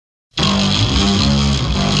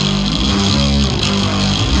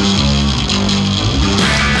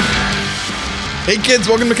Hey kids,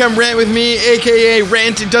 welcome to Come Rant With Me, aka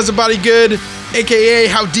Rant It Does a Body Good, aka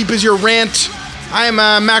How Deep Is Your Rant? I am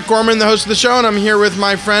Matt Gorman, the host of the show, and I'm here with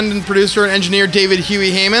my friend and producer and engineer David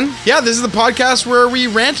Huey Heyman. Yeah, this is the podcast where we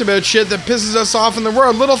rant about shit that pisses us off in the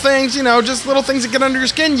world. Little things, you know, just little things that get under your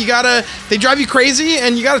skin. They drive you crazy,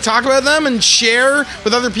 and you gotta talk about them and share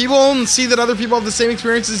with other people and see that other people have the same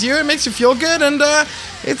experience as you. It makes you feel good, and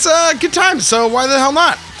it's a good time, so why the hell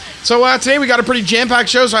not? So today we got a pretty jam-packed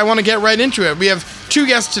show, so I want to get right into it. We have two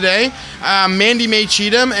guests today, Mandy May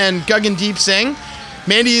Cheatham and Gagandeep Singh.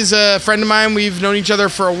 Mandy is a friend of mine. We've known each other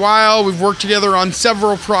for a while. We've worked together on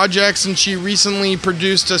several projects, and she recently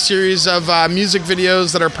produced a series of music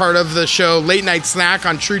videos that are part of the show Late Night Snack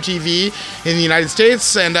on True TV in the United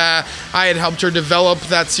States, and I had helped her develop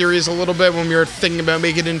that series a little bit when we were thinking about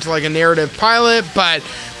making it into like a narrative pilot, but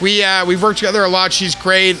we've worked together a lot. She's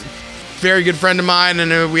great. Very good friend of mine,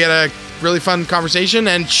 and we had a really fun conversation,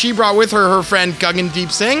 and she brought with her friend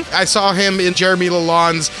Gagandeep Singh. I saw him in Jeremy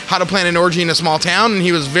Lalonde's How to Plan an Orgy in a Small Town, and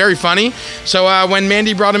he was very funny. So when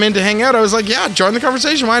Mandy brought him in to hang out, I was like, yeah, join the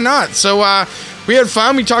conversation, why not? So we had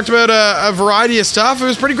fun. We talked about a variety of stuff. It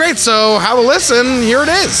was pretty great, so have a listen. Here it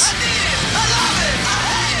is.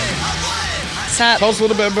 What's up? Tell us a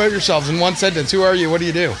little bit about yourselves in one sentence. Who are you? What do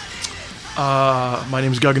you do? My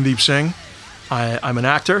name is Gagandeep Singh. I'm an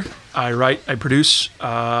actor. I write, I produce.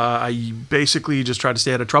 I basically just try to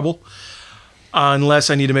stay out of trouble, unless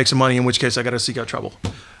I need to make some money, in which case I got to seek out trouble.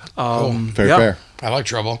 Fair. I like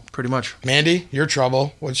trouble. Pretty much. Mandy, you're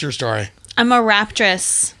trouble. What's your story? I'm a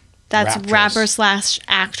raptress. That's Raptress. rapper slash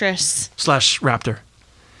actress. / raptor.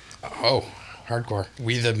 Oh, hardcore.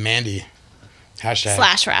 We the Mandy. Hashtag.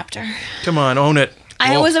 Slash raptor. Come on, own it.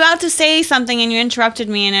 I Whoa. was about to say something and you interrupted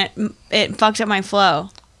me and it fucked up my flow.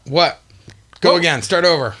 What? Go again. Start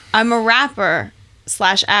over. I'm a rapper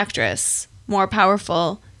slash actress, more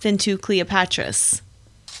powerful than two Cleopatras.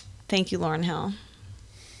 Thank you, Lauryn Hill.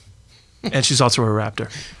 And she's also a raptor.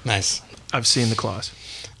 Nice. I've seen the claws.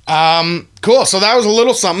 Cool. So that was a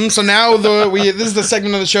little something. So now this is the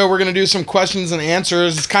segment of the show. We're going to do some questions and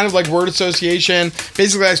answers. It's kind of like word association.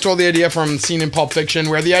 Basically, I stole the idea from Scene in Pulp Fiction,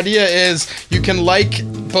 where the idea is you can like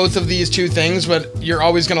both of these two things, but you're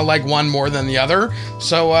always going to like one more than the other.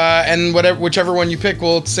 So, and whichever one you pick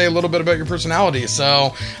will say a little bit about your personality.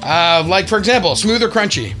 So, like for example, smooth or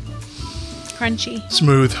crunchy? Crunchy.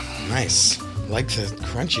 Smooth. Nice. Like the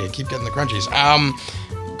crunchy. I keep getting the crunchies.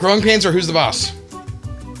 Growing pains or who's the boss?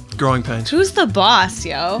 Growing pains. Who's the boss,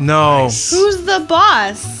 yo? No. Nice. Who's the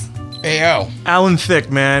boss? AO. Alan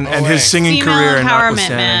Thicke, man, and hey. his singing Female career. empowerment,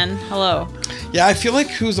 notwithstanding. man. Hello. Yeah, I feel like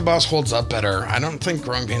Who's the Boss holds up better. I don't think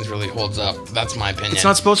Growing Pains really holds up. That's my opinion. It's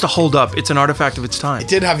not supposed to hold up. It's an artifact of its time. It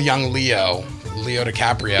did have young Leo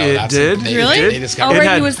DiCaprio. It did? Really? It did? Oh, It right,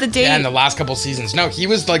 had- he was the date. Yeah, in the last couple seasons. No, he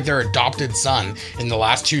was like their adopted son in the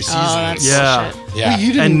last two seasons. Oh, that's Yeah. bullshit. Yeah. You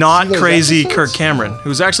didn't And not see those crazy episodes? Kirk Cameron,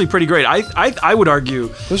 who's actually pretty great. I would argue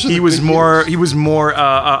Those are he the was good more years. he was more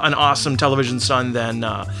an awesome television son than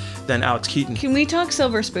Alex Keaton. Can we talk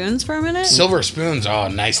Silver Spoons for a minute? Silver Spoons. Oh,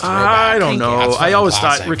 nice throwback. I don't Thank you. know. That's I fucking always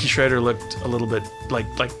classic. thought Ricky Schrader looked a little bit like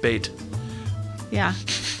bait. Yeah.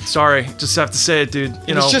 Sorry, just have to say it, dude.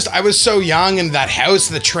 You know, It's just I was so young, and that house,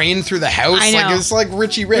 the train through the house, I like know. it's like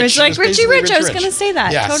Richie Rich. It's like It was Richie basically Rich. I was gonna say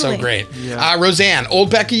that. Yeah, Totally. so great. Yeah. Roseanne, old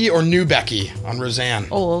Becky or new Becky on Roseanne?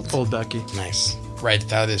 Old. old Becky. Nice. Right,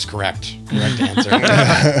 that is correct. Correct answer.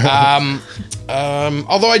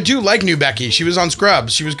 Although I do like new Becky. She was on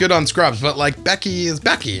Scrubs. She was good on Scrubs, but like Becky is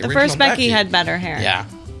Becky. The original first Becky had better hair. Yeah.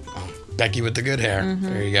 Oh, Becky with the good hair.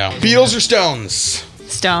 There you go. Beatles or Stones?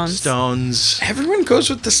 Stones. Stones. Everyone goes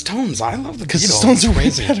with the Stones. I love the Beatles. Because the Stones are way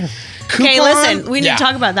Crazy. better. Okay, Coupon? listen. We need Yeah. to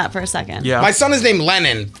talk about that for a second. Yeah. My son is named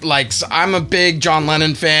Lennon. Like, so I'm a big John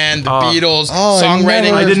Lennon fan. The Beatles, Oh, I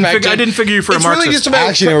songwriting. never- perspective. I didn't figure you for a It's really Marxist. just about. I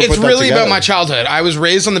actually never It's put that really about together. my childhood. I was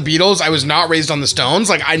raised on the Beatles. I was not raised on the Stones.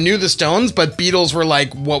 Like, I knew the Stones, but Beatles were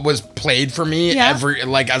like what was played for me Yeah. as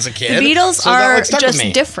a The kid. Beatles So that, are like, stuck with just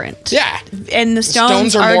me. different. Yeah. And the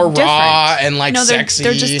Stones are more different. raw and, like, no, they're, sexy.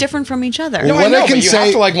 They're just different from each other. No, I What know, I can but you have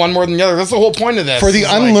say- to like one more than the other. That's the whole point of this. For the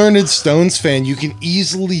It's like- unlearned Stones fan, you can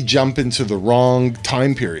easily jump into the wrong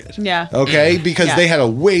time period. Yeah. Okay? Because Yeah. they had a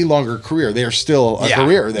way longer career. They are still a Yeah.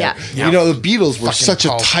 career there. Yeah. You know, the Beatles were Fucking such a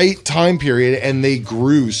cult. tight time period and they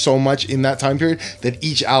grew so much in that time period that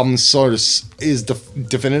each album sort of is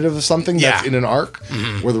definitive of something that's Yeah. in an arc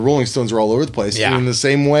where the Rolling Stones were all over the place. Yeah. And in the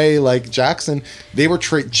same way, like Jackson, they were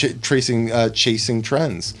chasing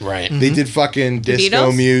trends. Right. They did fucking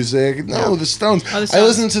disco Beatles? music. No, the Stones. Oh, the I Stones.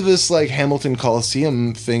 listened to this like Hamilton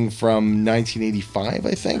Coliseum thing from 1985,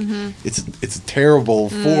 I think. It's a terrible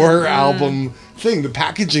 4 album thing. The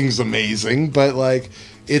packaging's amazing, but like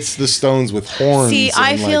It's the Stones with horns. See,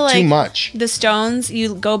 I and, feel like too much. the Stones,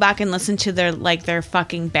 you go back and listen to their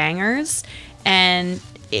fucking bangers, and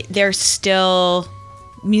they're still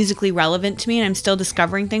musically relevant to me, and I'm still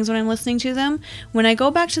discovering things when I'm listening to them. When I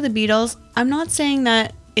go back to the Beatles, I'm not saying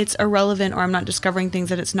that it's irrelevant or I'm not discovering things,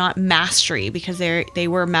 that it's not mastery, because they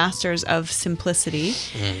were masters of simplicity.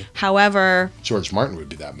 However, George Martin would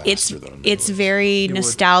be that master, though. it's very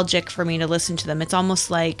nostalgic for me to listen to them. It's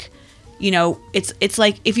almost like, it's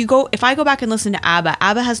like if I go back and listen to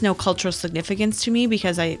ABBA has no cultural significance to me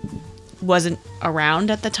because I wasn't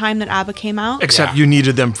around at the time that ABBA came out. Except you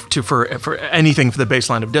needed them for anything for the bass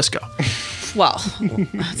line of disco. Well,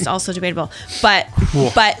 it's also debatable. But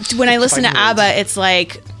when I listen to ABBA, it's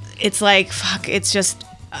like fuck, it's just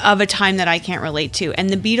of a time that I can't relate to.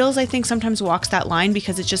 And the Beatles, I think, sometimes walks that line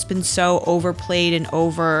because it's just been so overplayed and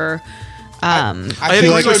over. I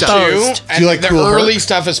think so too. Do you like the Cool early Herc?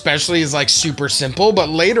 stuff especially is like super simple, but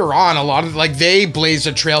later on a lot of they blazed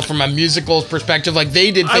a trail from a musical perspective. Like they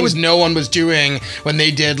did things no one was doing when they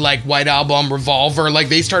did like White Album, Revolver. Like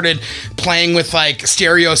they started playing with like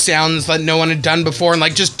stereo sounds that no one had done before, and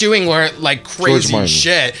like just doing like crazy Martin.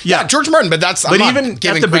 shit. Yeah. George Martin, but that's But I'm even not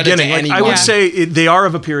giving at the credit to beginning, I anyone. would say they are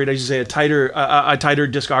of a period, I should say, a tighter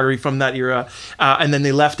discography from that era, and then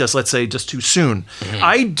they left us, let's say, just too soon.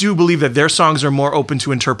 I do believe that their songs are more open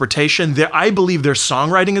to interpretation. I believe their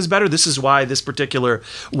songwriting is better. This is why this particular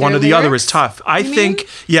one Their or the other lyrics, is tough. I you think, mean?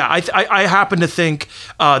 yeah, I happen to think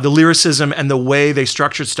the lyricism and the way they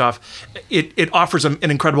structured stuff, it offers an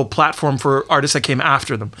incredible platform for artists that came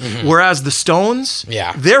after them. Whereas the Stones,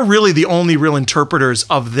 they're really the only real interpreters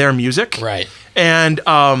of their music. Right. And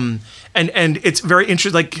it's very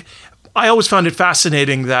interesting. Like, I always found it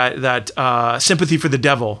fascinating that Sympathy for the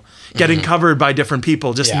Devil getting covered by different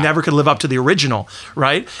people just never could live up to the original,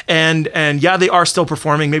 right? And yeah, they are still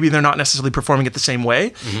performing. Maybe they're not necessarily performing it the same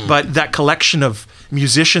way, but that collection of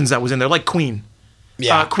musicians that was in there, like Queen.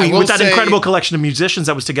 Yeah, Queen, I will with that say- incredible collection of musicians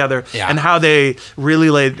that was together, Yeah. and how they really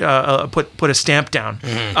laid put a stamp down.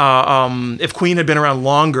 If Queen had been around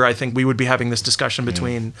longer, I think we would be having this discussion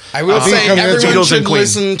between. I will say Beatles everyone and should Queen.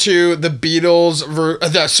 listen to the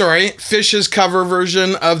Beatles, Fish's cover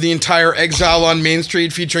version of the entire Exile on Main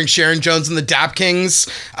Street featuring Sharon Jones and the Dap Kings,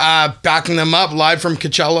 backing them up live from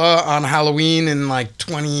Coachella on Halloween in like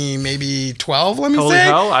 2012, let me Holy say.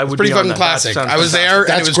 hell, I It's would pretty be on fucking that. That classic. sounds I was fantastic. there and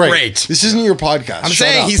That's it was great. great. This isn't your podcast. I'm Shut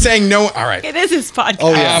saying, up. he's saying no. All right. It is his podcast.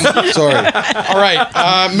 Oh yeah. Sorry. All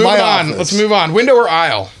right. Moving My on. office. Let's move on. Window or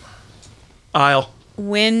aisle? Aisle.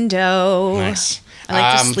 Window. Nice. I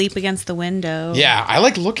like to sleep against the window. Yeah, I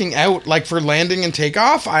like looking out, like for landing and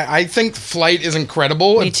takeoff. I think flight is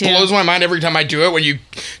incredible. Me It too. blows my mind every time I do it when you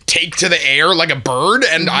take to the air like a bird,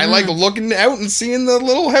 and I like looking out and seeing the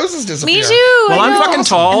little houses disappear. Me too. Well, I I'm know. fucking In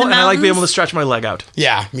tall, the and I like being able to mountains. stretch my leg out.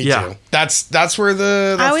 Yeah, me Yeah. too. That's where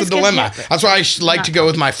I always get dilemma. hit. That's why I like to go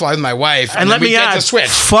with my fly with my wife, And then let we me get add, to switch. I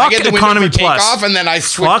fuck get the window Economy for Plus. takeoff, and then I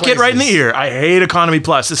switch. Fuck it right in the places. ear. I hate Economy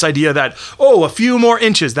Plus. This idea that, a few more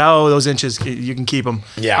inches. Those inches, you can keep them.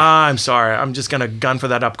 Yeah. I'm sorry. I'm just going to gun for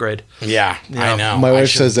that upgrade. Yeah, I know. My I wife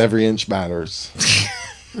should- says every inch matters.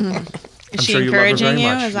 Is she sure you love her encouraging very you?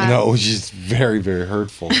 much. Is that... No, she's very, very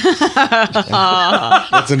hurtful.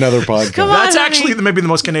 That's another podcast. Come on. That's honey. actually maybe the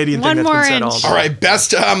most Canadian One thing that's more been said all inch. day. All right,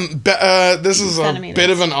 best. This is a Centimeters. bit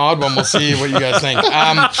of an odd one. We'll see what you guys think.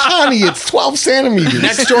 Honey, it's 12 centimeters.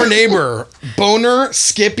 Next door neighbor, Boner,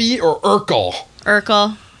 Skippy, or Urkel?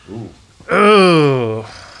 Urkel. Oh.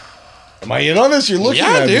 Am I in on this? You're looking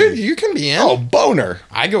Yeah, at dude, me. you can be in. Oh, boner.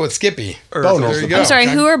 I go with Skippy. Boner. There you go. I'm sorry,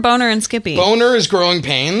 Okay. who are Boner and Skippy? Boner is Growing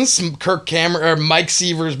Pains. Mike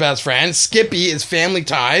Seaver's best friend. Skippy is Family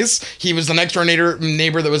Ties. He was the next door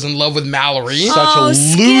neighbor that was in love with Mallory. Such a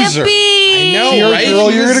loser. Skippy! I know, You're, right? girl,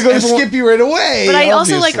 He you're was- going to go to everyone- Skippy right away. But I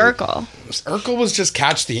also like obviously. Urkel. Urkel was just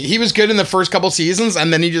catch thief. He was good in the first couple seasons,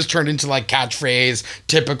 and then he just turned into like catchphrase,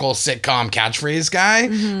 typical sitcom catchphrase guy,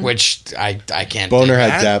 which I can't. Boner dig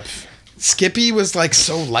had that. depth. Skippy was like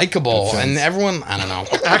so likable, and everyone, I don't know.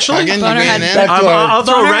 Actually, Again, you Boner being had in? That's I'll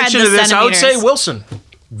throw a Boner wrench had into the this. I would say centimeters. Wilson.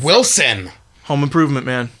 Wilson. Home Improvement,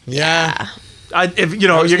 man. Yeah. If I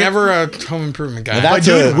was you're never a home improvement guy. Well, that's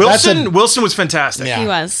dude, a- Wilson was fantastic. Yeah. He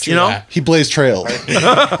was. True You know? that. He blazed trails.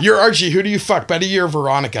 You're Archie. Who do you fuck, Betty or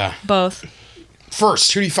Veronica? Both.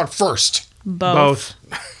 First. Who do you fuck first? Both.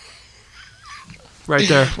 Right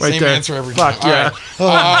there, right Same there. answer every Fuck time. yeah. All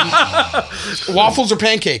right. Waffles or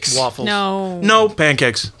pancakes? Waffles. No. No,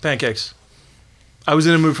 pancakes. Pancakes. I was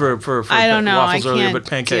in a mood for I don't know. waffles I earlier, can't but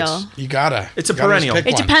pancakes. deal. You gotta. It's a You gotta just perennial. pick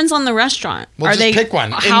It one. depends on the restaurant. Well, are just they pick one.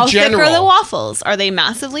 In How thick are the general. waffles? Are they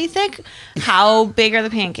massively thick? How big are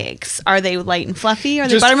the pancakes? Are they light and fluffy? Are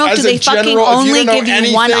they Just buttermilk? as Do a they fucking general, if only you don't give know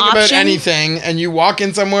you one anything about option? anything, and you walk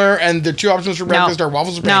in somewhere and the two options for breakfast are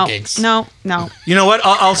waffles or no, pancakes. no. You know what?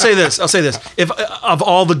 I'll say this. If of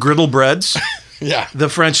all the griddle breads, Yeah. the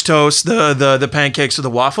French toast, the pancakes, or the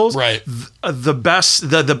waffles, Right. The best,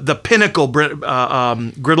 the pinnacle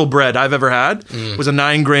griddle bread I've ever had was a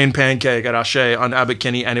 9-grain pancake at Ache on Abbot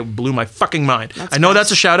Kinney, and it blew my fucking mind. I know that's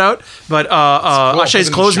a shout out, but cool. Ache's Put it in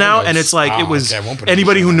the closed show now, notes. and it's like Oh, it was. okay, I won't put it in the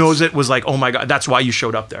Anybody show who notes. knows it was like, oh my god, that's why you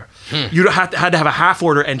showed up there. You had to have a half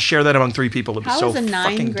order and share that among 3 people. It was How so is a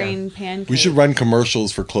fucking 9-grain dumb. pancake? We should run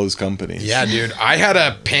commercials for closed companies. Yeah, dude. I had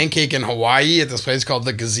a pancake in Hawaii at this place called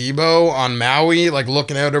the Gazebo on Maui, like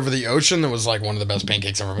looking out over the ocean. That was like one of the best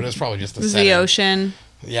pancakes ever, but it was probably just the setting. The ocean.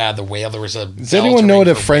 Yeah, the whale. There was a. Does anyone know what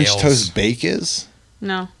a French toast bake is?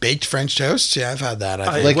 No. Baked French toast? Yeah, I've had that.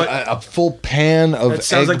 I think. Like What- a full pan of That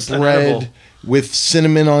sounds egg like an edible. bread with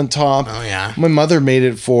cinnamon on top. Oh, yeah. My mother made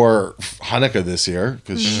it for Hanukkah this year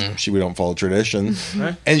because we don't follow tradition,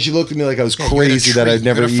 and she looked at me like I was Yeah, you had a crazy that tree- I'd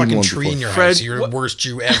never you had a eaten fucking one tree in before. your Fred, house. You're the worst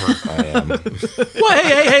Jew ever. Well,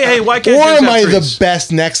 hey, why can't Or Jews am have I the trees?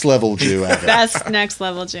 best next level Jew ever? That's next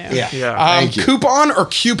level, Jew. Yeah. Yeah. Thank you. Coupon or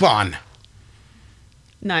coupon?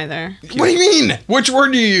 Neither. What do you mean? Which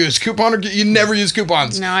word do you use? Coupon or you never use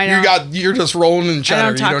coupons? No, I don't. You're just rolling in cheddar.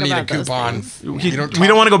 don't talk you don't need a about those coupon. things. You don't We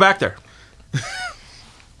don't want to go back there.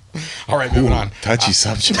 All right, moving on. Touchy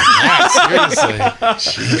subject. Yeah,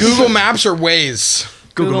 seriously. Google Maps or Waze?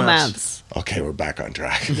 Google Maps. Okay, we're back on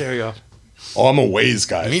track. There you go. Oh, I'm a Waze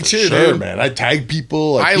guy. Me for too, sure, dude. man. I tag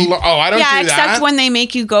people. I keep- don't Yeah, do except that. when they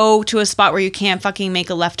make you go to a spot where you can't fucking make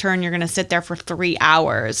a left turn, you're gonna sit there for 3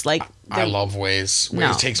 hours. Like I they're- love Waze. Waze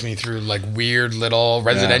No. takes me through like weird little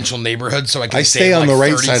residential neighborhoods, so I can I save, stay on like, the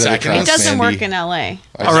right 30 side of the seconds. track. It doesn't Sandy. work in LA.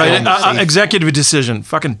 All right, stay on the executive decision.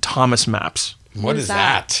 Fucking Thomas Maps. What is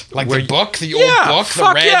that? Like Where the you- book, the old Yeah, book, the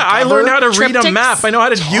fuck red yeah. I cover? learned how to read a Triptychs? map. I know how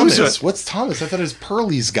to use Thomas. it. What's Thomas? I thought it was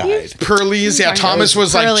Pearlie's guide. Pearlies. Yeah, Thomas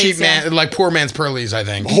was like Pearlies, cheap man, yeah. like poor man's Pearlies, I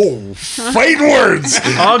think. Oh, fighting words.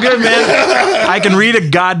 All good, man. I can read a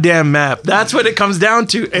goddamn map. That's what it comes down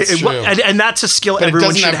to. true. And that's a skill But it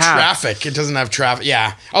everyone doesn't should have traffic. It doesn't have traffic.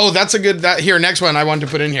 Yeah. Oh, that's a good. Here, next one I wanted to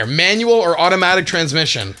put in here: manual or automatic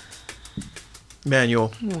transmission.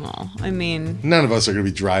 Manual. Well, I mean, None of us are going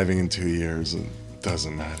to be driving in 2 years. It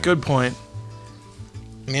doesn't matter. Good point.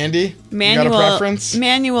 Mandy, manual. you got a preference?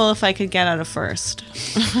 Manual if I could get out of first.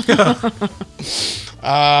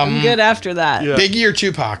 I'm good after that. Yeah. Biggie or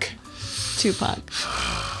Tupac? Tupac.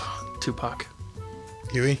 Tupac.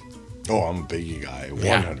 Huey. Oh, I'm a Biggie guy.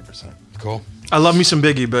 100%. Cool. I love me some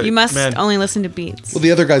Biggie, but You must man, only listen to beats. Well,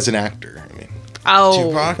 the other guy's an actor. I mean, Oh,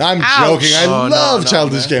 Tupac? I'm Ouch. joking. I Oh, no, love no,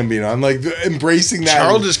 Childish Gambino. I'm like embracing that.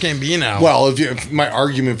 Childish Gambino. Well, if my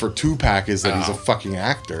argument for Tupac is that he's a fucking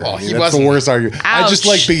actor, Well, I mean, he that's the wasn't. worst argument. I just Ouch.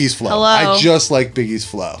 like Biggie's flow. Hello. I just like Biggie's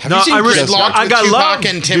flow. Have No, you seen I really- Gridlocked I with got Tupac love,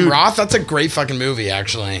 and Tim dude. Roth? That's a great fucking movie,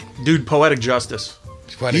 actually. dude, poetic justice.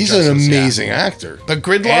 Poetic He's Justice, an yeah. amazing actor. But And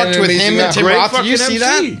Gridlocked an with amazing him and actor. Tim Great Roth, did you fucking see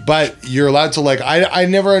MC. that? But you're allowed to like. I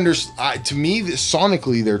never understood. To me,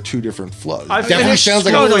 sonically, they're two different flows. I Definitely finished sounds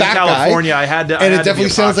like a school in fat California. guy, I had to, and I it had to definitely be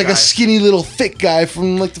sounds pop like a guy. skinny little thick guy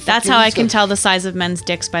from like the. that's fucking how I East can Coast. tell the size of men's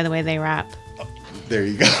dicks by the way they rap. There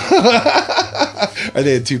you go. Are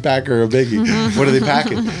they a 2-pack or a biggie? Mm-hmm. What are they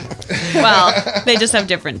packing? Well, they just have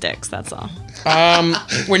different dicks. That's all.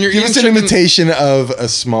 When you're Give eating us an chicken, imitation of a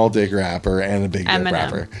small dick rapper and a big dick Eminem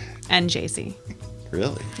rapper. and JC.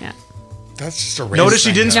 Really? Yeah. that's just a race Notice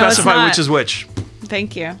you thing, didn't though. No, it's specify not. which is which.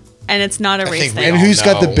 Thank you. And it's not a race think we thing. And all who's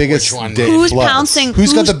got the know biggest which one dick Who's flow? pouncing-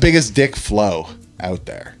 Who's got who's- the biggest dick flow out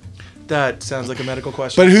there? That sounds like a medical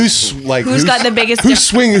question. But who's like Who's got the biggest Who's dick-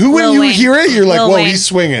 swinging? Who when Lil you Wayne. hear it, you're like, Lil whoa, Wayne. he's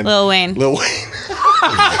swinging. Lil Wayne. Lil Wayne.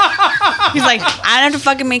 He's like, I don't have to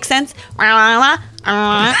fucking make sense.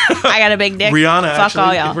 I got a big dick. Rihanna, Fuck all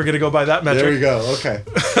actually, y'all. if we're gonna go by that metric. There we go. Okay.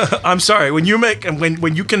 I'm sorry. When you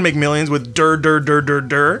can make millions with dur,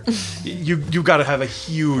 you got to have a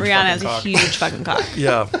huge. Rihanna has fucking a cock. huge fucking cock.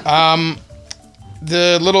 Yeah.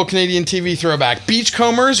 The little Canadian TV throwback: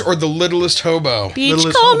 Beachcombers or The Littlest Hobo?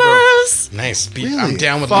 Beachcombers. Nice. Really? I'm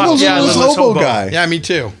down with Fuck, I'm a Littlest yeah, little Littlest hobo Hobo. guy. Yeah, me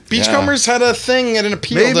too. Beachcombers had a thing at an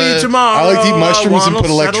appeal. Maybe tomorrow. I like to eat mushrooms and one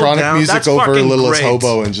put will settle electronic down. music That's over fucking Littlest great.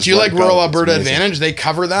 Hobo and just. Do you let like it go. Rural It's Alberta amazing. Advantage? They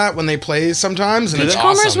cover that when they play sometimes, and it's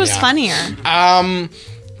Beachcombers awesome, was yeah. funnier.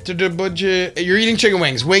 You're eating chicken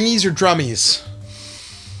wings. Wingies or drummies?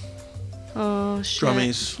 Oh shit.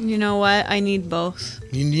 Drummies. You know what? I need both.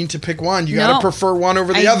 You need to pick one. You No. gotta prefer one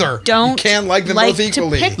over the I other. don't You can't like them like both to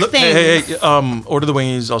equally. pick- Look, Things. hey, order the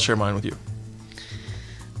wingies. I'll share mine with you.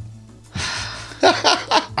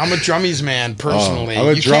 I'm a drummies man personally. I'm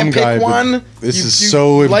a you drum can't pick guy, but one. this You- is you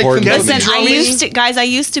so like them important to both me. Listen, drummy. I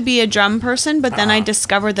used to be a drum person, but then I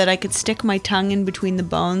discovered that I could stick my tongue in between the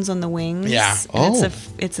bones on the wings. Yeah. And Oh.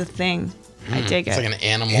 it's a thing. I dig It's it. like an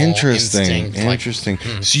animal Interesting. instinct. like- Interesting.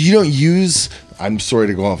 So you don't use. I'm sorry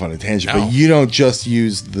to go off on a tangent, No. but you don't just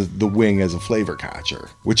use the wing as a flavor catcher,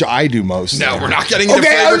 which I do most. No, of the we're time. not getting into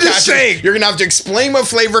Okay, flavor I'm just catchers. saying. You're gonna have to explain what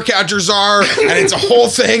flavor catchers are, and it's a whole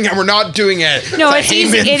thing, and we're not doing it. No, a it's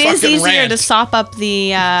easy. Heyman It is fucking easier rant. to sop up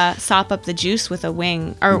the juice with a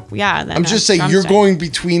wing, or yeah. Than I'm a just saying you're drumstick. going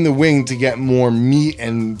between the wing to get more meat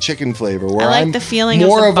and chicken flavor. Where I like I'm the feeling of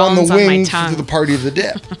more the of on the bones on my wing tongue. to the party of the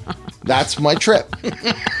dip. That's my trip.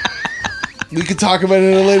 We could talk about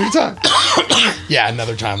it at a later time. Yeah,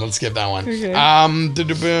 another time. Let's skip that one. Okay.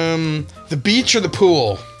 The beach or the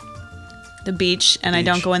pool? The beach, and I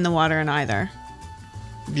don't go in the water in either.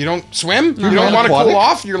 You don't swim? You Uh-huh. don't want to Aquatic? cool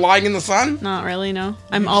off? You're lying in the sun? Not really, no.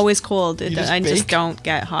 I'm always cold. just I bake? just don't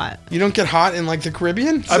get hot. You don't get hot in like the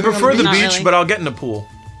Caribbean? I Sitting on prefer the Not beach, really. but I'll get in the pool.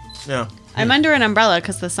 Yeah. I'm under an umbrella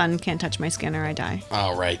because the sun can't touch my skin or I die.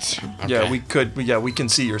 Oh, right. Okay. Yeah, we could. Yeah, we can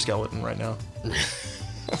see your skeleton right now.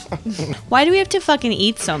 Why do we have to fucking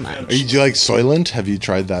eat so much? Do you like Soylent? Have you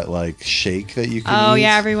tried that like shake that you can Oh eat?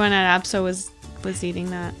 yeah, everyone at ABSO was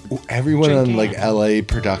eating that. Everyone on Drinking like it. LA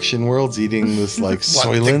production world's eating this like What,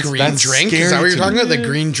 Soylent. the green That's drink? Is scary that what you're to talking me. about? The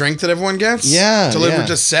green drink that everyone gets? Yeah, Delivered yeah.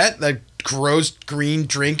 to set? That gross green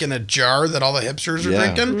drink in a jar that all the hipsters are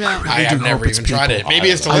Yeah. drinking? Yeah. I do have hope never it's even tried people. it. Maybe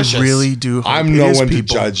it's delicious. I really do. Hope I'm it no is one to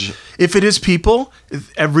people. judge. If it is people,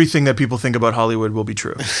 everything that people think about Hollywood will be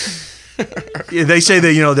true. Yeah, they say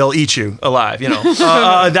that they'll eat you alive.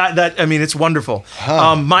 That I mean, it's wonderful.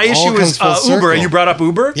 My All issue comes is full Uber. circle. You brought up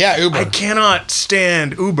Uber. Yeah, Uber. I cannot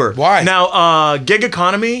stand Uber. Why? Now, gig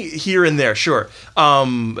economy here and there, sure.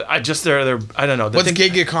 I just they're I don't know. The What's thing-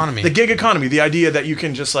 gig economy? The gig economy, the idea that you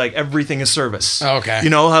can just like everything is service. Oh, okay.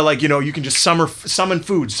 How you can just summon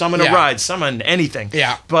food, summon Yeah. a ride, summon anything.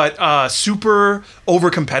 Yeah. But super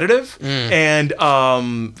over competitive, Mm.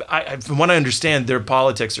 and from what I understand, their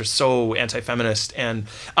politics are so anti-feminist, and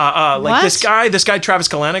like What? this guy Travis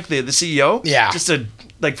Kalanick, the CEO. Yeah. Just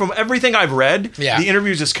like from everything I've read, Yeah. the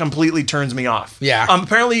interview just completely turns me off. Yeah.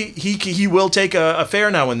 Apparently he will take a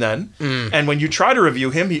fare now and then, and when you try to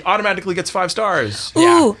review him, he automatically gets 5 stars.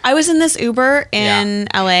 Yeah. Ooh, I was in this Uber in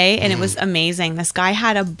Yeah. LA and it was amazing. This guy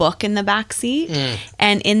had a book in the back seat,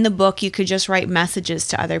 and in the book you could just write messages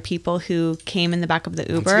to other people who came in the back of the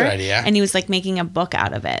Uber. good idea. And he was like making a book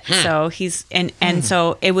out of it. So he's and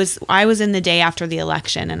so it was. I was in the day after the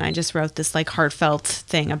election, and I just wrote this like heartfelt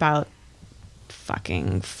thing about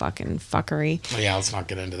fucking fuckery. Well, yeah, let's not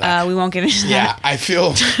get into that. We won't get into Yeah, that. I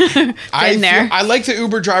feel Been there. I like the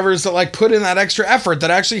Uber drivers that like put in that extra effort,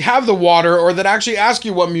 that actually have the water, or that actually ask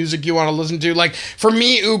you what music you want to listen to. Like for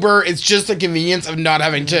me, Uber, it's just the convenience of not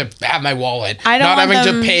having to have my wallet, I don't not want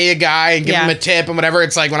having them- to pay a guy and give Yeah. him a tip and whatever.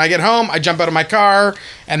 It's like when I get home, I jump out of my car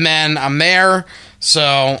and then I'm there.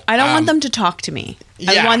 So I don't want them to talk to me.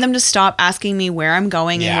 yeah. I want them to stop asking me where I'm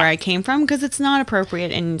going Yeah. and where I came from because it's not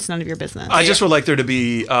appropriate and it's none of your business. I just would like there to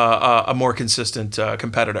be a more consistent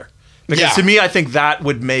competitor. Because Yeah. to me, I think that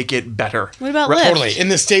would make it better. What about Right, Lyft? Totally. In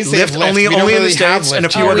the States, they have Lyft Lyft. only We don't in the really have States and a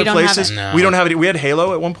Lyft few Oh, other we don't have places. it. No. We don't have it. We had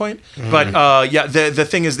Halo at one point, but yeah, the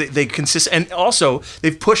thing is that they consist, and also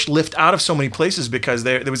they've pushed Lyft out of so many places because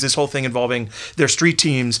there was this whole thing involving their street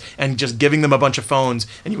teams and just giving them a bunch of phones,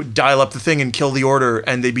 and you would dial up the thing and kill the order,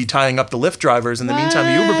 and they'd be tying up the Lyft drivers. In the meantime,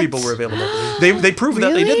 the Uber What? people were available. They proved that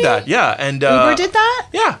they Really? did that. Yeah, and Uber did that?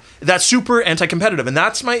 Yeah, that's super anti-competitive, and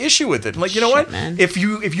that's my issue with it. Like, you know Shit, what? man. If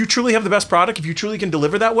you truly have the best product, if you truly can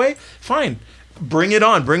deliver that way, fine. Bring it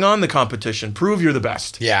on. Bring on the competition. Prove you're the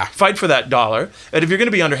best. Yeah. Fight for that dollar. And if you're going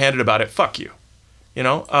to be underhanded about it, fuck you.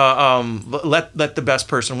 Let the best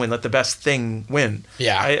person win. Let the best thing win.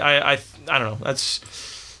 Yeah. I don't know.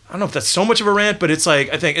 I don't know if that's so much of a rant, but it's like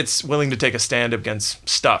I think it's willing to take a stand against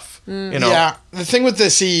stuff. Yeah, the thing with the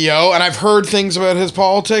CEO, and I've heard things about his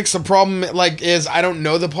politics. The problem, is I don't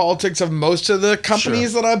know the politics of most of the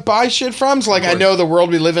companies that I buy shit from. So, I know the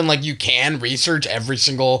world we live in. You can research every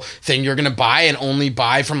single thing you're gonna buy and only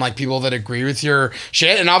buy from people that agree with your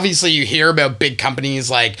shit. And obviously, you hear about big companies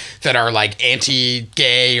that are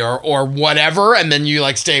anti-gay or whatever, and then you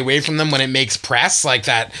stay away from them when it makes press, like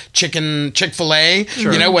that Chick-fil-A.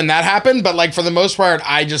 You know, when that happened, but like for the most part,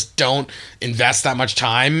 I just don't invest that much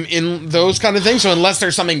time in those kind of things. So unless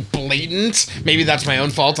there's something blatant, maybe that's my own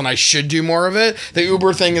fault and I should do more of it. The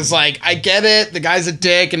Uber thing is like, I get it. The guy's a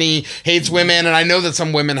dick and he hates women. And I know that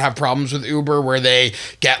some women have problems with Uber where they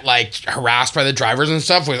get like harassed by the drivers and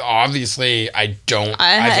stuff, with obviously I think it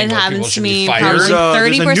most people happens to should be me fired. probably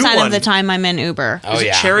There's a new 30% one. of the time I'm in Uber. Oh, Is it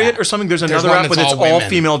yeah, Chariot yeah. or something? There's There's another one app that's with it's all women.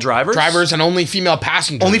 female drivers. Drivers and only female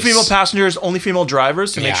passengers. Only female passengers, only female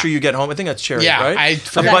drivers to make Yeah. sure you get home. I think that's Chariot, Yeah, right? I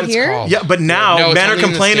forget that what it's here? called. Yeah, but now No, it's men are only in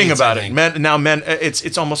the complaining States, about I it. think. Men,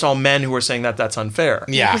 it's almost all men who are saying that that's unfair.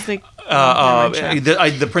 Yeah. Because they-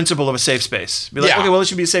 The principle of a safe space. Be like, Yeah. okay, well, it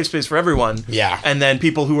should be a safe space for everyone. Yeah. And then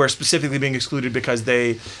people who are specifically being excluded because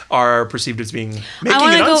they are perceived as being making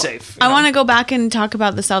wanna it go, unsafe. I want to go back and talk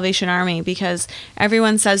about the Salvation Army, because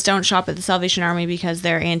everyone says don't shop at the Salvation Army because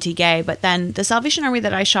they're anti-gay. But then the Salvation Army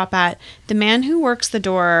that I shop at, the man who works the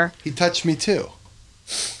door He touched me too.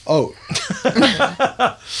 Oh,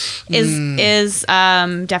 is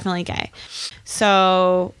definitely gay.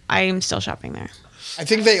 So I am still shopping there. I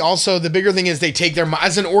think they also, the bigger thing is they take their,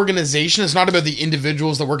 as an organization, it's not about the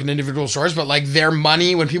individuals that work in individual stores, but like their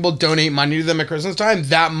money, when people donate money to them at Christmas time,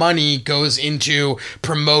 that money goes into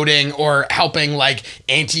promoting or helping like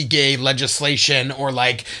anti-gay legislation or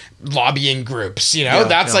like lobbying groups, you know? Yeah,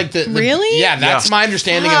 that's yeah. like the Really? Yeah, that's Yeah. my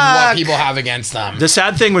understanding of what people have against them. The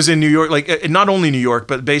sad thing was in New York, like not only New York,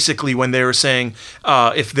 but basically when they were saying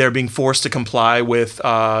if they're being forced to comply with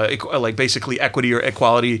like basically equity or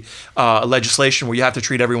equality legislation where you have to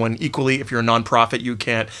treat everyone equally. If you're a nonprofit, you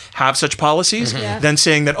can't have such policies. Yeah. Then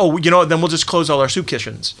saying that, oh, you know what, then we'll just close all our soup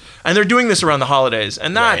kitchens. And they're doing this around the holidays.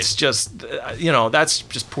 And that's Right. just, that's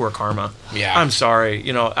just poor karma. Yeah. I'm sorry,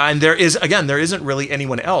 and there isn't really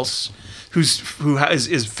anyone else who is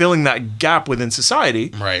filling that gap within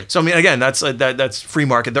society. Right. So I mean, again, that's free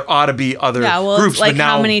market. There ought to be other Yeah, well, groups. it's like but now,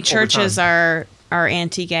 how many over churches time- are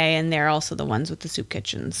anti-gay, and they're also the ones with the soup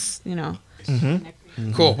kitchens, you know.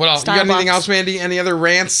 Cool. What else? You got anything Starbucks. else, Mandy? Any other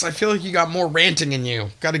rants? I feel like you got more ranting in you.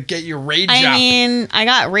 Got to get your rage I up. mean, I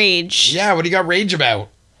got rage Yeah, what do you got rage about?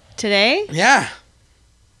 today. Yeah.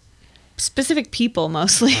 Specific people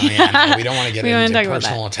mostly. Oh, yeah, no, we don't want to get We don't into wanna talk about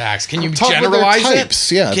personal attacks. Can you Talk about their generalize it?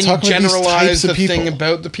 types, yeah, Can talk you about these generalize types of the thing people.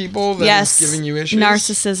 about the people that Yes. is giving you issues?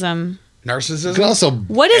 Narcissism. Narcissism? you can also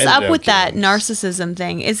What is edit up out with that killings. narcissism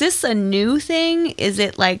thing? Is this a new thing? Is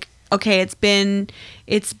it like, okay, it's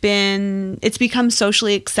become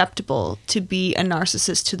socially acceptable to be a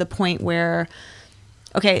narcissist to the point where,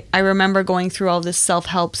 okay, I remember going through all this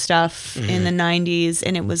self-help stuff in the 90s,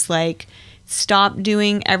 and it was like, stop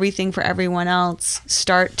doing everything for everyone else.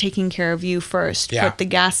 Start taking care of you first. Yeah. Put the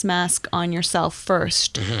gas mask on yourself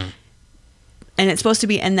first. And it's supposed to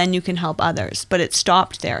be, and then you can help others. But it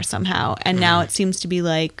stopped there somehow. And now it seems to be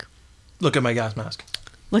like, Look at my gas mask.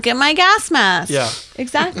 look at my gas mask. Yeah.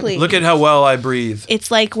 Exactly. Look at how well I breathe. It's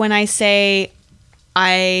like when I say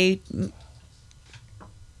I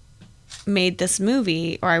made this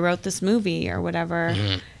movie or I wrote this movie or whatever,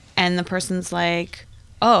 and the person's like,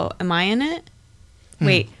 oh, am I in it?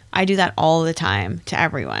 Wait, I do that all the time to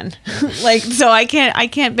everyone. Like, so I can't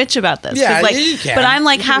bitch about this. 'Cause, Yeah, like, you can. but I'm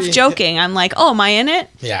like You can half be- joking. I'm like, oh, am I in it?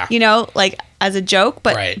 Yeah. You know, like as a joke,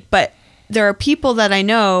 but Right. but there are people that I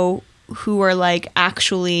know who are like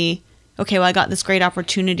actually, okay, well, I got this great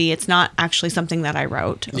opportunity. It's not actually something that I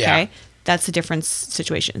wrote. Okay. Yeah. That's a different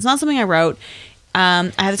situation. It's not something I wrote.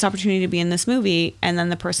 I have this opportunity to be in this movie. And then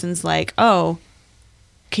the person's like, oh,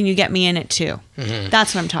 can you get me in it too?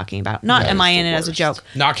 That's what I'm talking about. Not That am is I in the it as a worst. joke.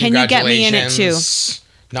 Not Can you get me in it too? congratulations.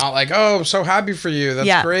 Not like, oh, so happy for you. That's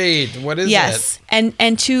Yeah. great. What is Yes. And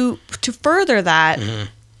to further that,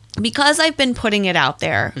 because I've been putting it out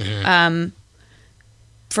there,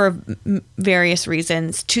 for various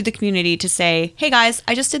reasons to the community to say, hey guys,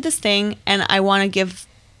 I just did this thing and I want to give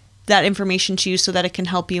that information to you so that it can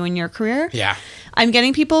help you in your career. Yeah. I'm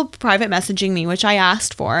getting people private messaging me, which I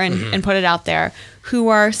asked for and put it out there, who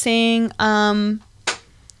are saying,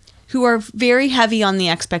 who are very heavy on the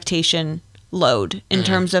expectation load in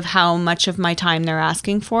terms of how much of my time they're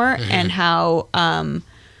asking for and how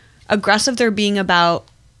aggressive they're being about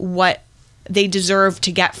what they deserve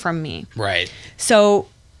to get from me. Right. So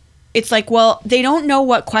it's like, well, they don't know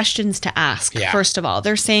what questions to ask, Yeah. first of all.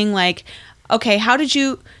 They're saying like, okay,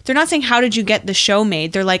 they're not saying, how did you get the show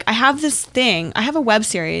made? They're like, I have this thing. I have a web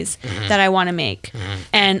series that I want to make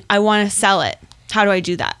and I want to sell it. How do I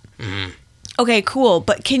do that? Okay, cool.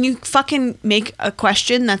 But can you fucking make a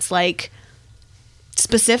question that's like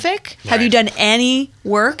specific? Have you Right. done any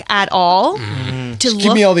work at all to Give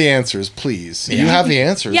look? me all the answers, please. You have the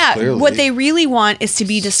answers. Yeah, clearly. what they really want is to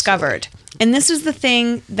be discovered. And this is the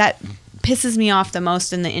thing that pisses me off the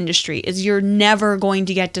most in the industry is you're never going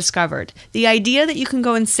to get discovered. The idea that you can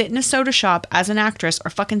go and sit in a soda shop as an actress or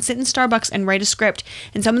fucking sit in Starbucks and write a script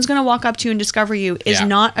and someone's going to walk up to you and discover you is Yeah.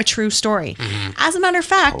 not a true story. As a matter of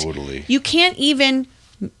fact, Totally. you can't even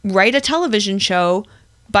write a television show,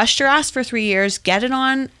 bust your ass for 3 years, get it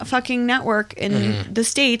on a fucking network in the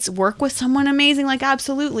States, work with someone amazing like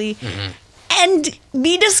Absolutely, and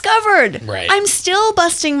be discovered. Right. I'm still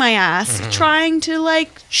busting my ass trying to like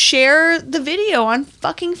share the video on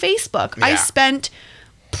fucking Facebook. I Yeah. spent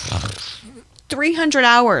 300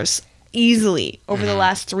 hours easily over the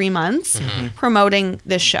last 3 months promoting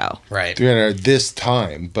this show. Right. 300 this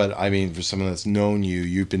time, but I mean, for someone that's known you,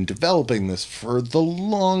 you've been developing this for the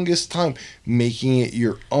longest time, making it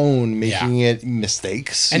your own, making it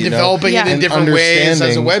mistakes, And you know, developing it in and different ways as a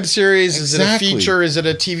understanding- web series. Is it a Exactly. feature? Is it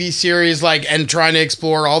a TV series? Like, and trying to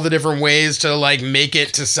explore all the different ways to like make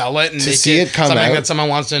it, to sell it, and To make see it come something out. that someone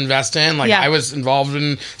wants to invest in. Like, Yeah. I was involved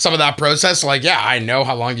in some of that process. Like, yeah, I know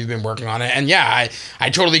how long you've been working on it, and yeah, I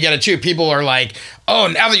totally get it too. People are like, oh,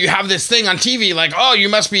 now that you have this thing on TV, like, oh, you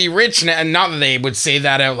must be rich, and not that they would say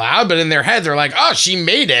that out loud, but in their head, they're like, oh, she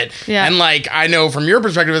made it. Yeah. And like, I know from your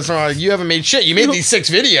perspective, it's like, you haven't made shit. You made these 6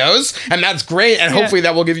 videos, and that's great, and hopefully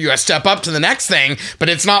that will give you a step up to the next thing. But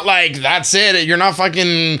it's not like that's it. You're not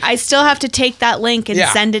fucking. I still have to take that link and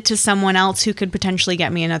Yeah. send it to someone else who could potentially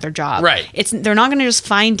get me another job. Right. They're not going to just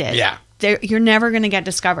find it. Yeah. You're never going to get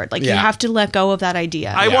discovered. Like you Yeah. have to let go of that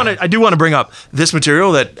idea. I do want to bring up this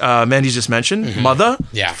material that Mandy's just mentioned, Mother.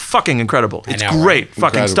 Yeah. Fucking incredible. It's know, great right?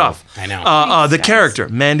 fucking Incredible. stuff. I know. The Thanks, character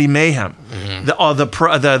Mandy Mayhem,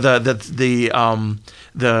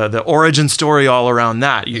 the origin story all around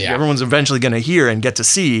that. Yeah. Everyone's eventually going to hear and get to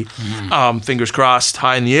see. Fingers crossed,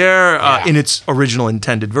 High in the Air Yeah. in its original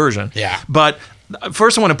intended version. Yeah. But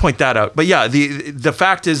first, I want to point that out. But yeah, the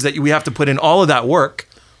fact is that we have to put in all of that work.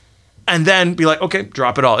 And then be like, okay,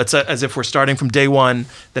 drop it all. It's as if we're starting from day one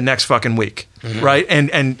the next fucking week, right? And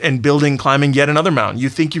climbing yet another mountain. You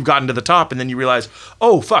think you've gotten to the top, and then you realize,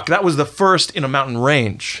 oh fuck, that was the first in a mountain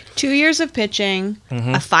range. 2 years of pitching,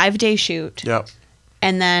 a 5-day shoot, Yep,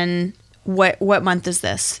 and then what month is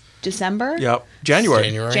this? December? yep. January.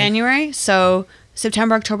 January. So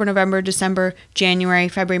September, October, November, December, January,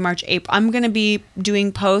 February, March, April. I'm going to be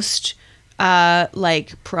doing post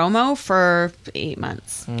like promo for 8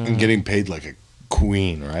 months. and getting paid like a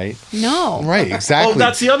queen, right? No. Right, exactly. Oh,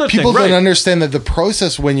 that's the other thing, People right. don't understand that the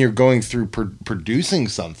process when you're going through producing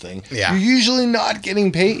something, Yeah. you're usually not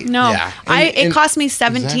getting paid. No. Yeah. It And- cost me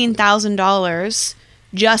 $17,000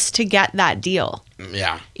 just to get that deal.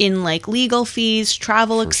 Yeah. In like legal fees,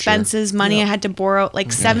 travel expenses, money I had to borrow, like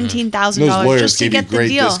 $17,000 Those lawyers just to give you get the great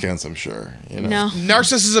deal. discounts, I'm sure. You know? No.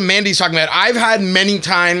 Narcissism Mandy's talking about, I've had many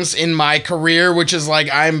times in my career, which is like,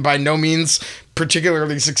 I'm by no means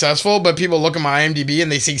particularly successful, but people look at my IMDb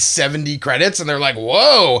and they see 70 credits and they're like,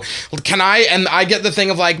 whoa, and I get the thing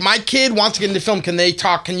of like, my kid wants to get into film. Can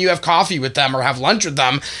you have coffee with them or have lunch with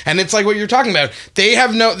them? And it's like what you're talking about.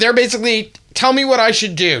 They're basically, tell me what I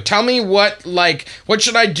should do. Tell me what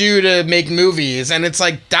should I do to make movies? And it's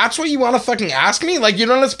like, that's what you want to fucking ask me? Like, you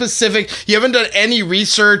don't have you haven't done any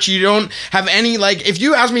research. You don't have any, like, if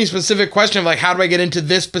you ask me a specific question of like, how do I get into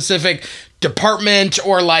this specific department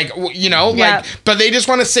or like, Yeah. but they just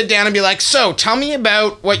want to sit down and be like, so tell me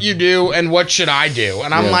about what you do and what should I do?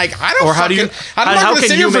 And I'm Yeah. like, I don't Or how do you- I'm how not going to can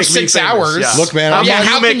sit you here for make me 6 famous? hours. Yeah. Look, man, I'm yeah, not-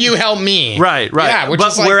 how you make- can you help me? Right. Yeah, which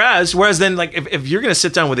but is like, whereas then, like, if you're gonna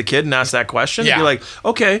sit down with a kid and ask that question, Yeah. you're like,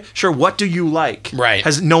 okay, sure. What do you like? Right.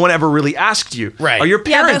 Has no one ever really asked you? Right. Are your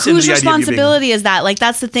Yeah, but parents into whose the idea of you being- responsibility is that? Like,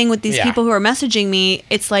 that's the thing with these Yeah. people who are messaging me.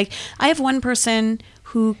 It's like, I have one person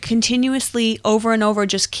who continuously over and over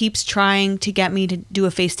just keeps trying to get me to do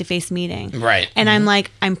a face-to-face meeting. Right. And I'm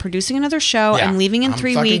like, I'm producing another show. Yeah. I'm leaving in I'm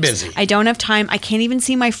 3 fucking weeks. busy. I don't have time. I can't even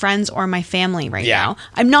see my friends or my family right Yeah. now.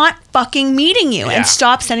 I'm not fucking meeting you. Yeah. And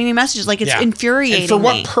stop sending me messages. Like, it's Yeah. infuriating And for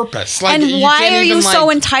what me. purpose? Like, And you why can't are you even, so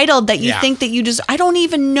like- entitled that you Yeah. think that you just, I don't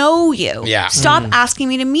even know you. Yeah. Stop asking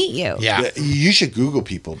me to meet you. Yeah. You should Google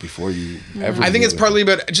people before you ever. I think do it's that. partly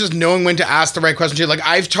about just knowing when to ask the right question too. Like,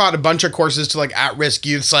 I've taught a bunch of courses to like at-risk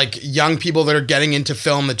youths, like young people that are getting into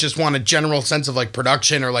film that just want a general sense of like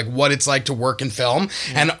production or like what it's like to work in film.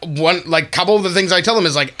 And one like couple of the things I tell them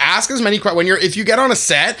is like, ask as many questions if you get on a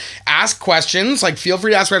set, ask questions. Like, feel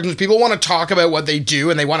free to ask questions. People want to talk about what they do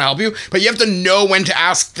and they want to help you, but you have to know when to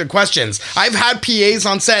ask the questions. I've had PAs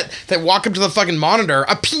on set that walk up to the fucking monitor,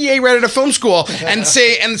 a PA right at a film school, and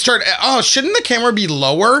say and start, oh, shouldn't the camera be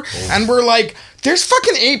lower? And we're like, There's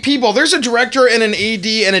fucking 8 people. There's a director and an AD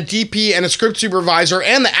and a DP and a script supervisor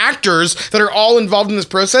and the actors that are all involved in this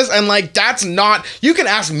process. And like, that's not, you can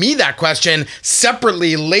ask me that question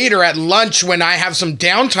separately later at lunch when I have some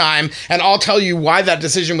downtime and I'll tell you why that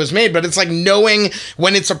decision was made. But it's like knowing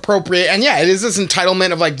when it's appropriate. And yeah, it is this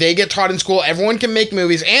entitlement of like, they get taught in school, everyone can make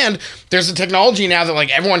movies. And there's a technology now that like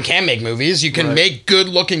everyone can make movies. You can make good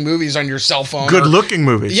looking movies on your cell phone. Good looking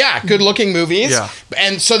movies. Yeah, good looking movies. Yeah.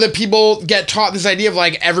 And so that people get taught this idea of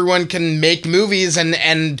like everyone can make movies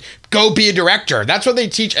and go be a director. That's what they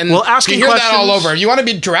teach. And well, asking you hear that all questions- over. If you want to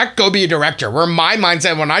be direct, go be a director. Where my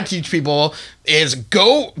mindset when I teach people is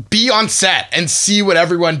go be on set and see what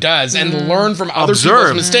everyone does and learn from other Observe.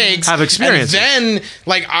 people's mistakes. Have experiences. And then,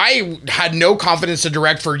 like, I had no confidence to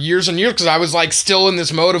direct for years and years because I was like still in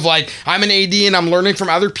this mode of like I'm an AD and I'm learning from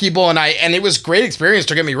other people and it was great experience.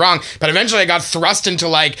 Don't get me wrong, but eventually I got thrust into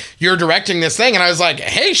like you're directing this thing and I was like,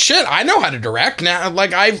 hey, shit, I know how to direct now.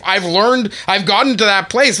 Like I've learned, I've gotten to that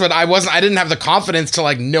place, but I didn't have the confidence to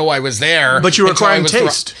like know I was there. But you were until I acquiring was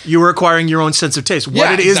taste. You were acquiring your own sense of taste. What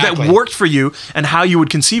Yeah, it is exactly. that worked for you and how you would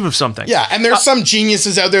conceive of something. Yeah, and there's some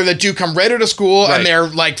geniuses out there that do come right out of school Right. and they're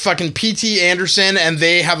like fucking P.T. Anderson and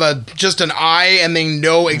they have just an eye and they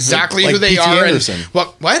know exactly Like who they P.T. are. Anderson. And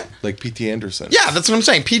what? Like P.T. Anderson. Yeah, that's what I'm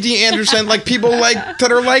saying. P.T. Anderson, like people like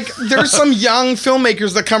that are like, there's some young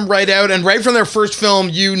filmmakers that come right out and right from their first film,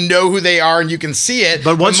 you know who they are and you can see it.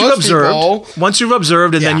 But once most people- you've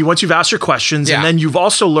observed, and Yeah. then once you've asked your questions, Yeah. and then you've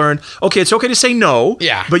also learned, okay, it's okay to say no.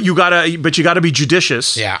 Yeah. But you gotta be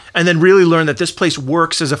judicious. Yeah. And then really learn that this place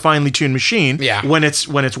works as a finely tuned machine. Yeah. When it's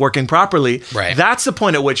working properly. Right. That's the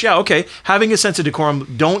point at which, okay, having a sense of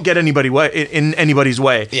decorum, don't get anybody in anybody's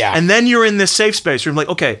way. Yeah. And then you're in this safe space where you're like,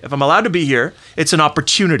 okay, if I'm allowed to be here, it's an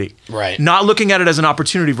opportunity. Right. Not looking at it as an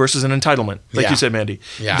opportunity versus an entitlement, like Yeah. you said, Mandy.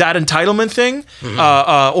 Yeah. That entitlement thing,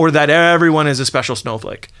 or that everyone is a special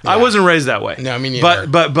snowflake. I Yeah. wasn't raised that way. No, me neither.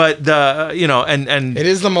 But the and It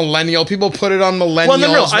is the millennial. People put it on millennials. well,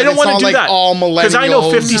 no, I but don't it's want to not do like that all millennials. because I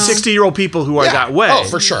know 50, 60-year-old people who are Yeah. that way. Oh,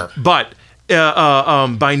 for sure. But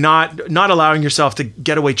by not allowing yourself to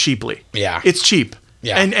get away cheaply. Yeah. It's cheap.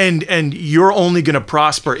 Yeah. And you're only going to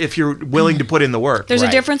prosper if you're willing to put in the work. There's Right.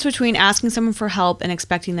 a difference between asking someone for help and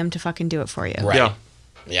expecting them to fucking do it for you. Right. Yeah,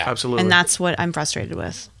 Yeah. absolutely. And that's what I'm frustrated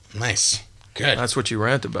with. Nice. Good. That's what you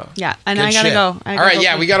rant about. Yeah. And Good I gotta shit. go. All right,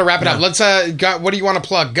 yeah, we got to wrap it up. Let's what do you want to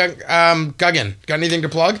plug? Guggen, got anything to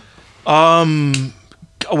plug?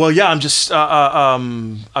 Well, yeah, I'm just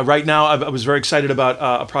right now. I was very excited about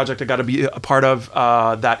a project I got to be a part of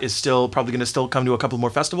that is still probably going to still come to a couple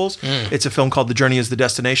more festivals. It's a film called The Journey is the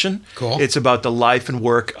Destination. Cool. It's about the life and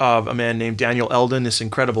work of a man named Daniel Eldon, this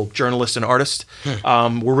incredible journalist and artist.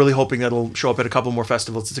 We're really hoping that it'll show up at a couple more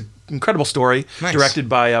festivals. It's an incredible story, Nice. directed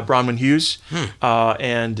by Bronwyn Hughes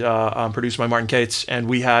and produced by Martin Cates. And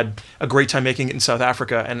we had a great time making it in South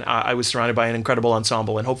Africa. And I was surrounded by an incredible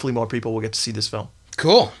ensemble. And hopefully more people will get to see this film.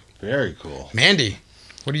 Cool. Very cool. Mandy,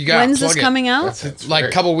 what do you got? When's Plug this it. coming out? Like a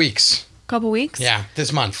couple weeks. Couple weeks? Yeah,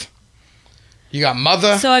 this month. You got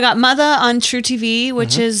Mother. So I got Mother on True TV,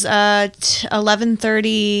 which is 11:30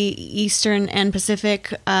 Eastern and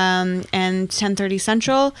Pacific, and 10:30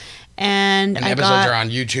 Central. And and I episodes got are on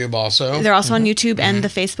YouTube also. they're also on YouTube and the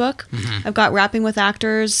Facebook. I've got Rapping with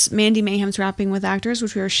Actors, Mandy Mayhem's Rapping with Actors,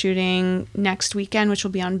 which we are shooting next weekend, which will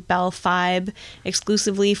be on Bell 5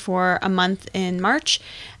 exclusively for a month in March.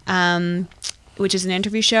 Which is an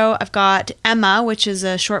interview show. I've got Emma, which is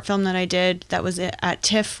a short film that I did that was at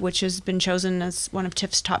TIFF, which has been chosen as one of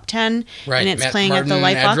TIFF's top 10. Right. And it's Matt playing Martin at the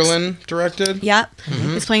Lightbox. Edgerlin directed. Yep.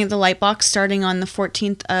 It's playing at the Lightbox starting on the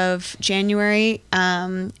 14th of January.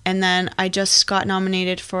 And then I just got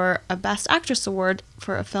nominated for a Best Actress Award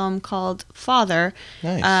for a film called Father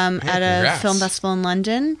Nice. at a congrats. film festival in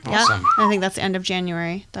London. Awesome. Yeah. I think that's the end of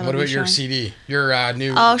January. That'll What be about your showing. CD? Your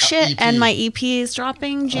new Oh, shit. EP? And my EP is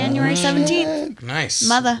dropping January 17th. Nice.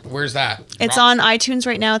 Mother. Where's that? It's on iTunes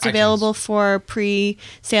right now. It's iTunes. available for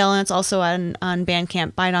pre-sale, and it's also on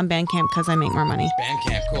Bandcamp. Buy it on Bandcamp because I make more money.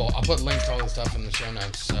 Bandcamp. Cool. I'll put links to all this stuff in the show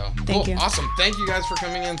notes. So Thank cool. you. Awesome. Thank you guys for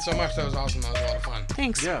coming in so much. That was awesome. That was a lot of fun.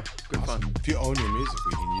 Thanks. Yeah, good fun. If you own your music,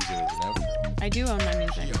 we can use it as an outro. I do own my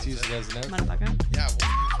music. Let's use it as an outro. Motherfucker. Yeah.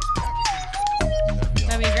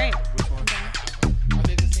 That'd be great. Are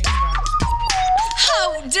they the same?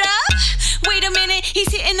 Hold up! Wait a minute,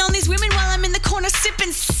 he's hitting on these women while I'm in the corner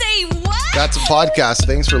sipping. Say what? That's a podcast.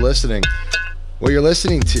 Thanks for listening. What you're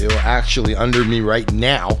listening to, actually, under me right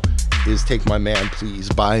now, is Take My Man Please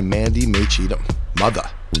by Mandy May Cheatham. Mother.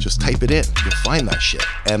 Just type it in. You'll find that shit.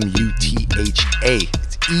 M-U-T-H-A.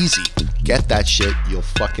 It's easy. Get that shit. You'll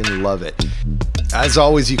fucking love it. As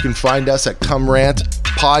always, you can find us at Come Rant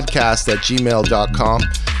comerantpodcast@gmail.com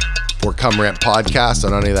or Come Rant Podcast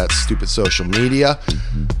on any of that stupid social media.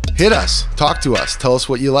 Hit us. Talk to us. Tell us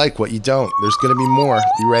what you like, what you don't. There's going to be more.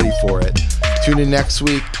 Be ready for it. Tune in next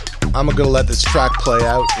week. I'm going to let this track play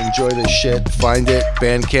out. Enjoy this shit. Find it.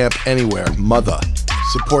 Bandcamp, anywhere. Mother.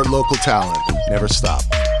 Support local talent. Never stop.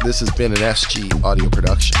 This has been an SG audio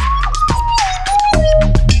production.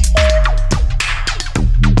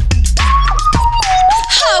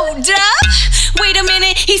 Hold up. Wait a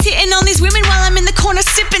minute. He's hitting on these women while I'm in the corner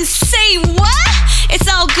sipping. Say what? It's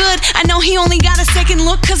all good. I know he only got a second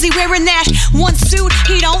look cause he wearing that one suit.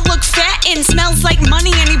 He don't look fat and smells like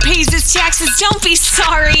money and he pays his taxes. Don't be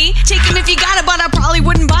sorry. Take him if you got it, but I probably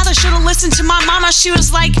wouldn't bother. Should've listened to my mama. She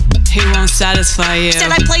was like, he won't satisfy you.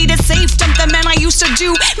 Said I played it safe, dumped the man I used to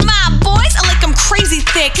do. My boys, I like him crazy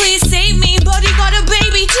thick. Please save me, but he got a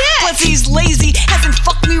baby dick. Plus he's lazy, hasn't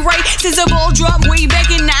fucked me right since the ball dropped way back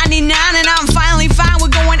in 99. And I'm finally fine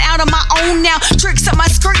with going out on my own now. Tricks up my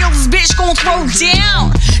skirt, yo, this bitch gon' throw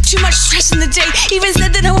down. Too much stress in the day. Even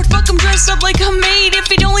said that I would fuck him dressed up like a maid if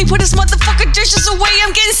he'd only put his motherfucker dishes away.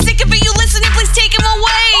 I'm getting sick of it. You listening? Please take him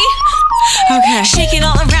away. Okay. Shaking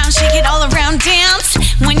all